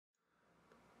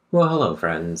Well, hello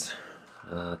friends.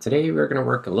 Today we're going to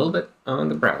work a little bit on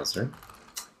the browser,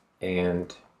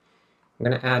 and I'm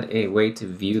going to add a way to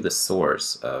view the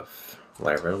source of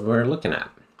whatever we're looking at.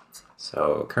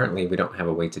 So currently we don't have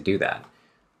a way to do that.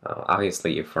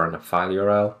 Obviously, if we're on a file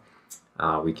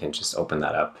URL, we can just open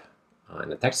that up in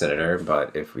the text editor,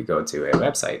 but if we go to a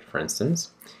website, for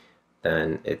instance,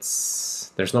 then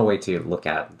there's no way to look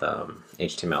at the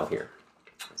HTML here.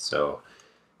 So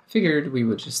figured we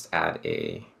would just add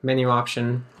a menu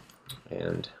option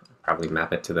and probably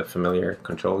map it to the familiar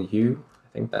Control U. I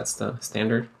think that's the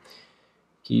standard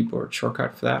keyboard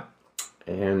shortcut for that.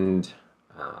 And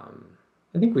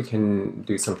I think we can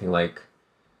do something like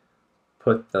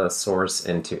put the source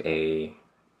into a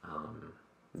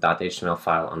 .html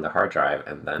file on the hard drive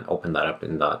and then open that up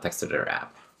in the text editor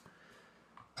app.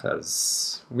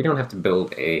 Because we don't have to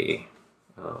build a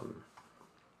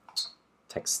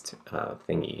text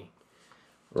thingy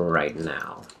right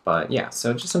now. But yeah,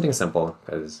 so just something simple,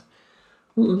 because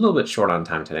a little bit short on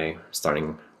time today,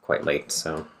 starting quite late.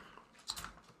 So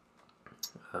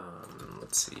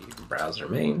let's see, browser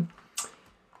main.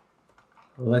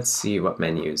 Let's see what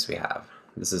menus we have.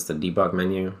 This is the debug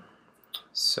menu.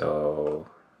 So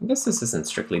I guess this isn't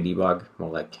strictly debug,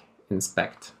 more like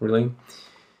inspect, really.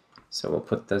 So we'll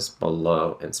put this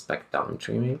below inspect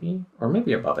Geometry maybe, or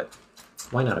maybe above it.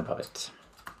 Why not above it?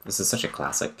 This is such a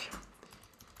classic.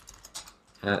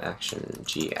 Add action,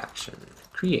 G action,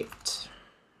 create,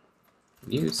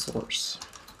 view source.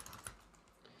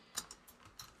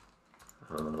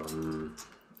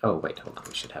 Oh wait, hold on,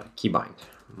 we should have a keybind.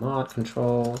 Mod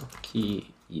control, key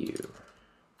U.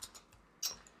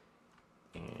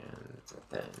 And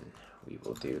then we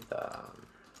will do the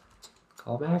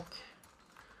callback.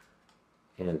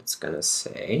 And it's gonna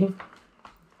say,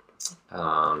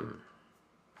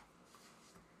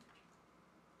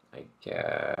 I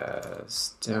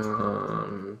guess,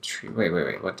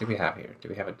 wait, what do we have here? Do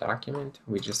we have a document?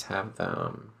 We just have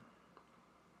the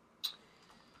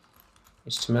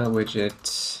HTML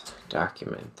widget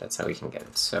document. That's how we can get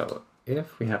it. So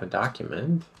if we have a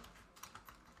document,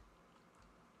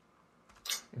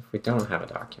 if we don't have a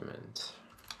document,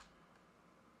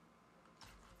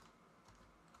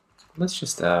 let's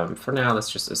just, for now, let's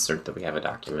just assert that we have a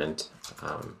document.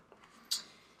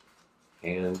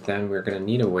 And then we're going to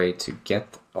need a way to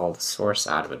get all the source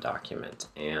out of a document.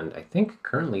 And I think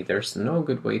currently there's no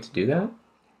good way to do that,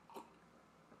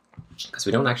 because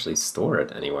we don't actually store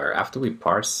it anywhere. After we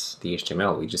parse the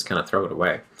HTML, we just kind of throw it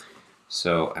away.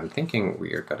 So I'm thinking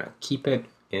we are going to keep it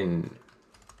in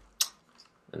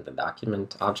the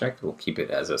document object. We'll keep it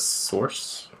as a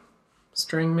source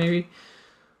string maybe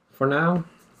for now.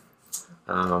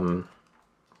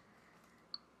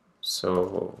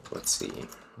 So let's see.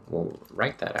 We'll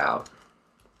write that out.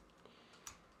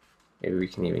 Maybe we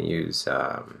can even use,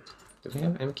 do we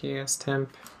have MKS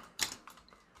temp? I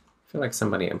feel like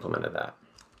somebody implemented that.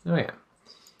 Oh yeah.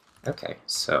 Okay,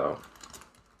 so,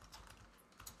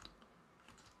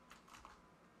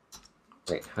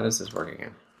 wait, how does this work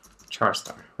again? Char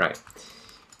star, right.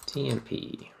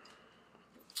 TMP.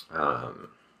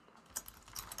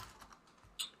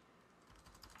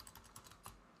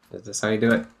 Is this how you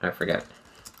do it? I forget.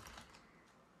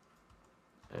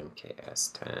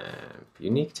 MKS temp,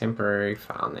 unique temporary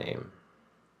file name.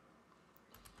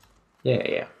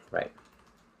 Yeah, right.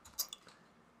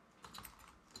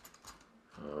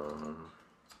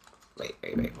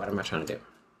 Wait, what am I trying to do?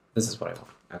 This is what I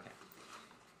want, okay.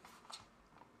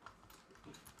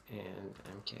 And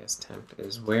MKS temp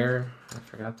is where? I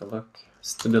forgot to look.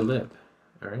 Stdlib,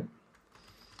 all right.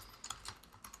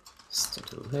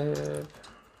 Stdlib.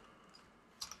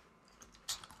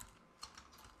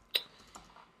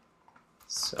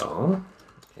 So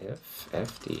if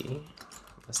fd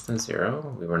less than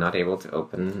 0, we were not able to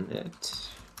open it.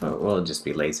 Oh, we'll just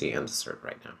be lazy and assert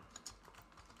right now.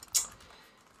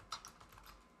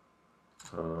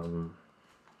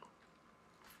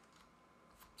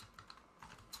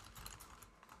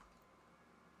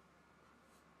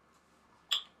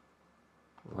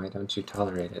 Why don't you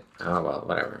tolerate it? Oh, well,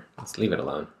 whatever. Let's leave it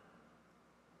alone.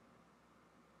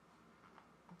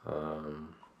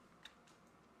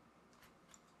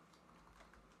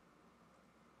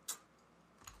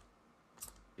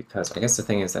 Because I guess the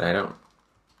thing is that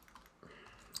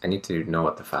I need to know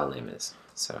what the file name is,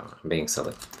 so I'm being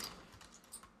silly.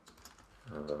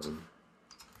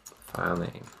 File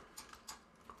name.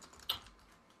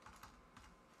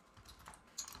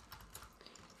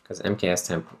 Because MKS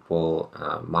temp will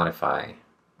modify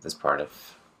this part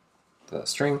of the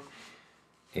string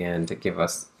and give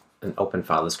us an open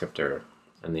file descriptor,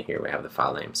 and then here we have the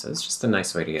file name. So it's just a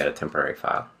nice way to get a temporary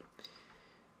file.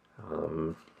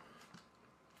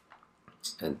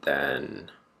 And then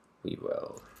we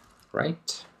will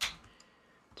write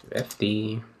to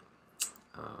fd.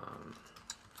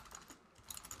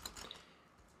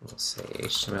 We'll say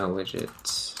HTML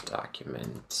widget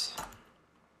document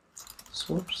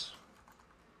source.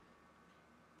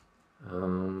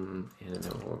 And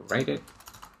then we'll write it.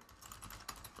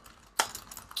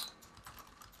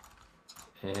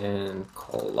 And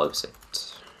close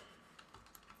it.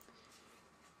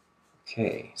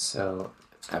 Okay, so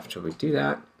after we do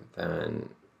that, then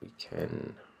we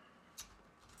can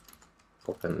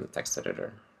open the text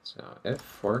editor. So if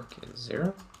fork is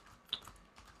 0,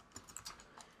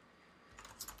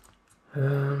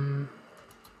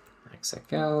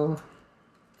 XXL,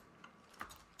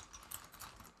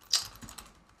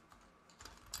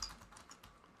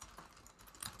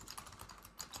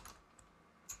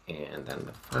 and then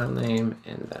the file name,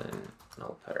 and then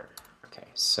null pair. Okay,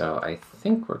 so I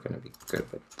think we're going to be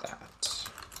good with that.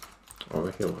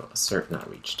 Over here, we'll assert not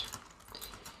reached.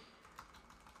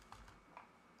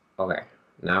 Okay,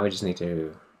 now we just need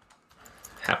to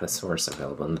have the source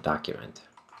available in the document.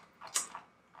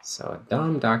 So a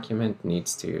DOM document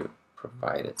needs to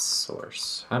provide its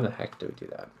source. How the heck do we do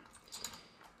that?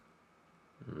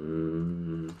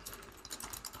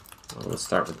 Well, let's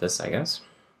start with this, I guess.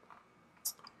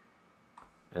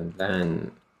 And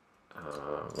then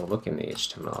we'll look in the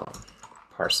HTML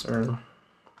parser.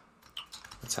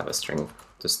 Let's have a string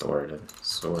to store the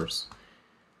source.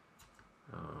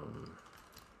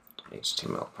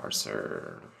 HTML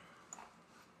parser.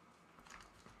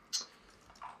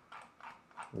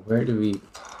 Where do we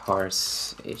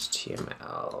parse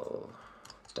HTML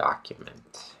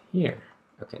document? Here.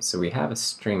 Okay, so we have a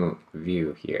string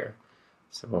view here.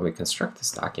 So when we construct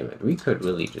this document, we could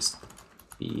really just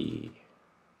be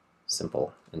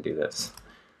simple and do this.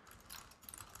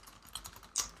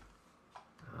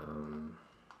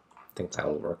 I think that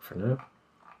will work for now.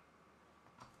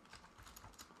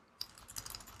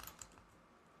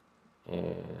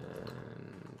 And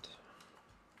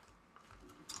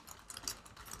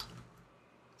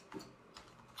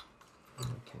we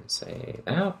can say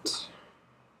that.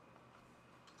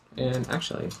 And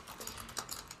actually, we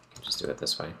can just do it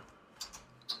this way.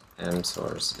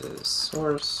 mSource is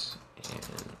source, and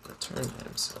return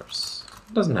mSource.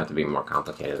 It doesn't have to be more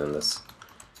complicated than this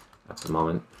at the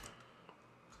moment.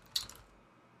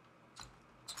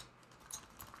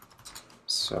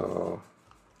 So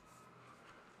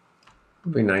it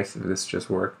would be nice if this just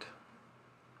worked.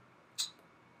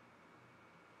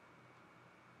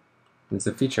 It's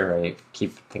a feature I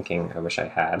keep thinking I wish I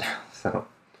had. So,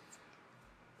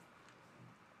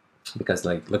 because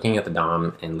like looking at the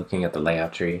DOM and looking at the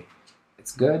layout tree,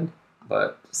 it's good,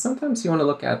 but sometimes you want to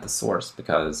look at the source,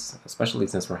 because especially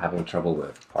since we're having trouble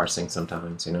with parsing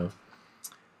sometimes, you know,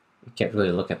 you can't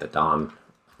really look at the DOM,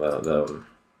 the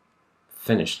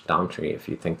finished DOM tree, if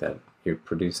you think that you're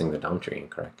producing the DOM tree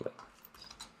incorrectly.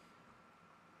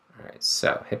 All right,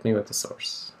 so hit me with the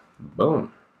source.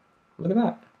 Boom! Look at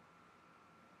that.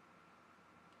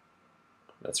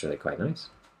 That's really quite nice.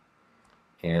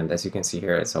 And as you can see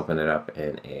here, it's opened it up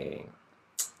in a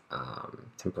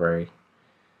temporary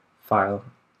file,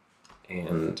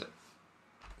 and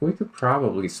we could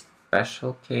probably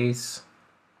special case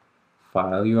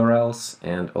file URLs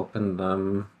and open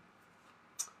them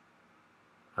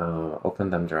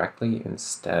directly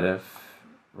instead of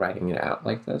writing it out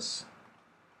like this.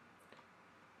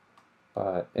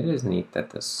 But it is neat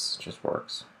that this just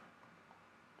works.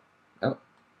 Oh.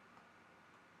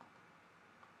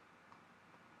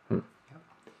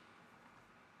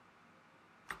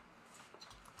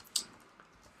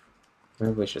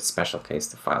 Maybe we should special case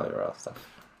the file URL stuff.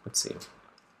 Let's see.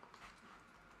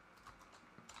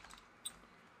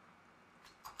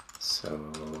 So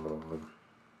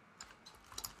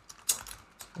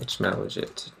HTML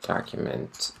widget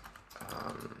document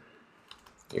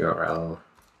URL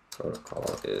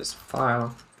protocol is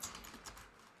file.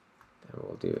 Then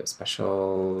we'll do a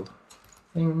special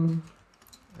thing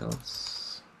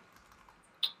else,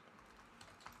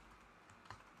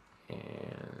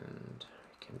 and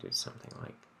we can do something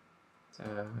like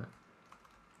that.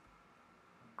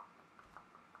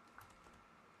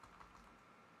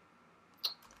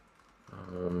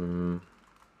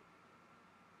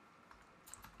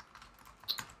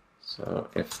 So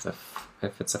if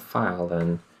it's a file,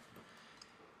 then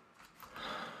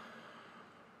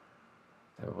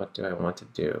what do I want to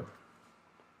do?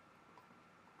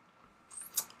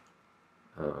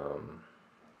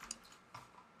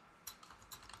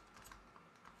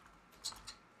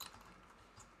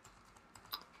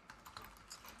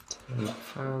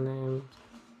 File name.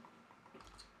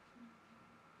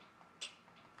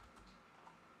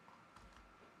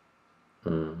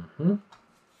 And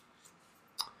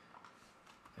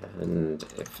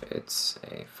if it's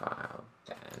a file,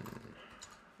 then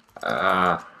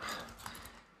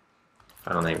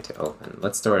file name to open.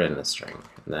 Let's store it in a string,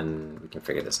 and then we can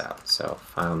figure this out. So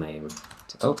file name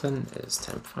to open is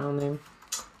temp file name,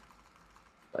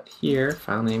 but here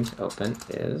file name to open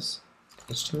is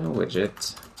HTML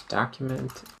widget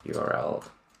document URL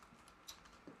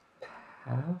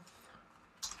path.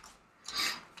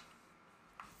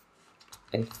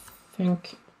 I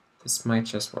think this might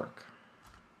just work.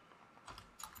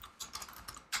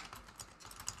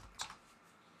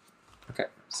 Okay,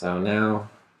 so now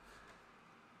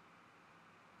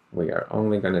we are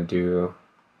only going to do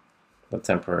the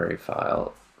temporary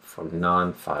file for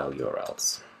non-file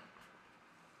URLs.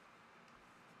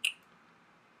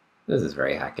 This is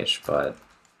very hackish, but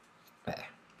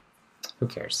who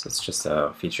cares? It's just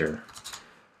a feature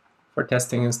for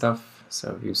testing and stuff.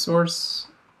 So view source,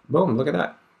 boom, look at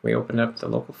that. We opened up the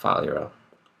local file URL.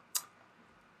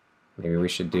 Maybe we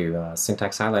should do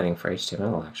syntax highlighting for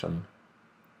HTML, actually.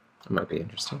 That might be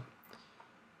interesting.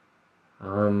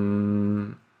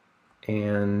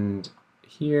 And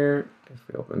here, if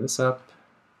we open this up,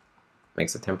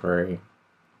 makes a temporary.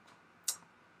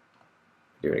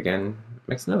 Do it again,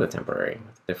 makes another temporary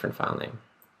with a different file name.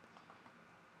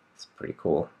 It's pretty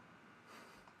cool.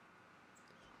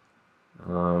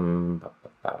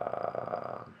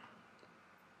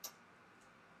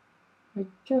 I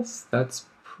guess that's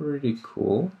pretty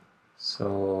cool.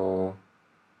 So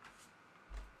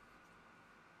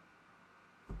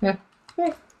yeah,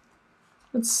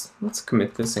 let's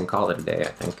commit this and call it a day,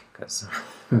 I think, because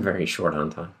I'm very short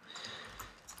on time.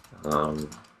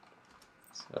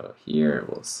 So here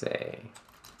we'll say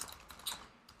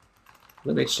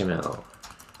libhtml,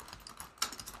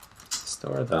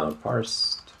 store the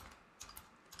parsed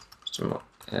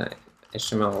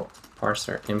HTML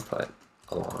parser input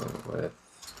along with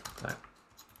that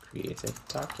created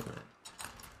document.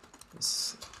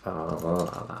 This will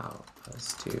allow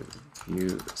us to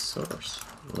view source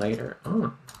later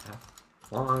on,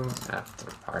 long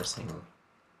after parsing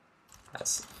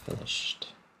has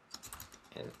finished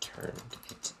and turned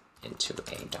it into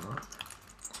a DOM.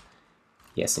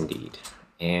 Yes, indeed.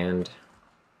 And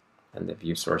the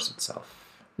view source itself.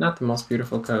 Not the most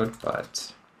beautiful code,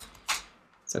 but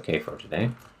it's okay for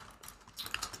today.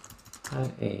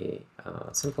 Add a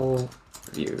simple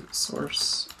view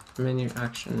source menu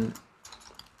action.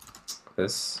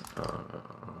 This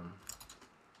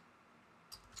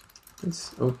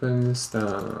opens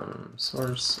the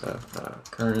source of the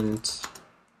current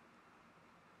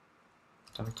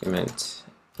document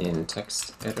in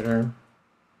text editor.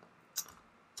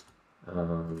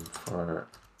 For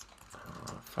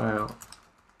file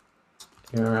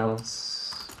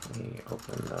URLs, we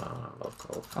open the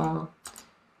local file,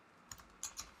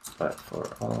 but for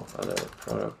all other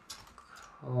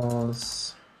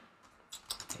protocols,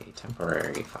 a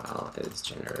temporary file is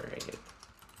generated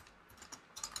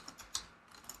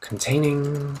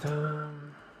containing the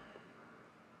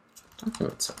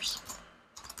document source.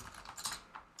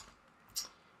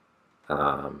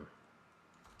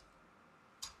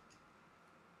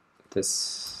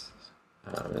 This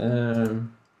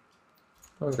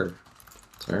longer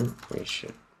term, we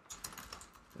should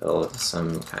build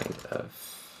some kind of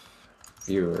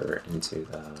viewer into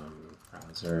the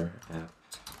browser app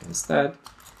instead.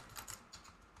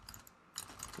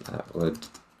 That would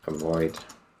avoid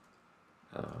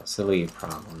silly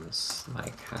problems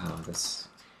like how this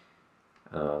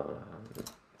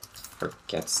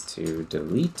forgets to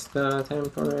delete the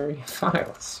temporary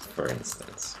files, for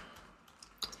instance.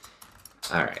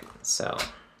 Alright, so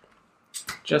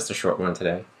just a short one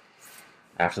today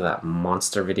after that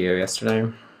monster video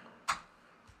yesterday.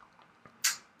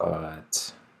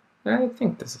 But I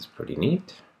think this is pretty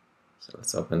neat. So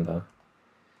let's open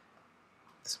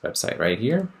this website right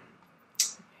here.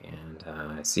 And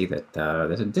I see that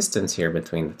there's a distance here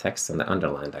between the text and the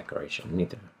underline decoration. I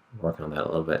need to work on that a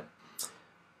little bit.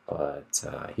 But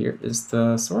here is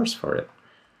the source for it.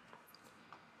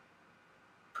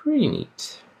 Pretty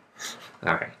neat.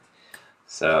 Alright,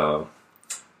 so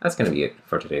that's going to be it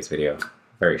for today's video.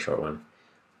 Very short one.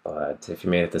 But if you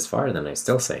made it this far, then I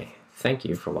still say thank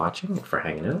you for watching and for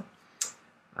hanging out.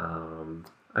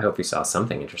 I hope you saw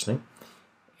something interesting.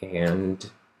 And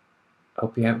I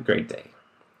hope you have a great day.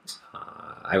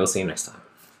 I will see you next time.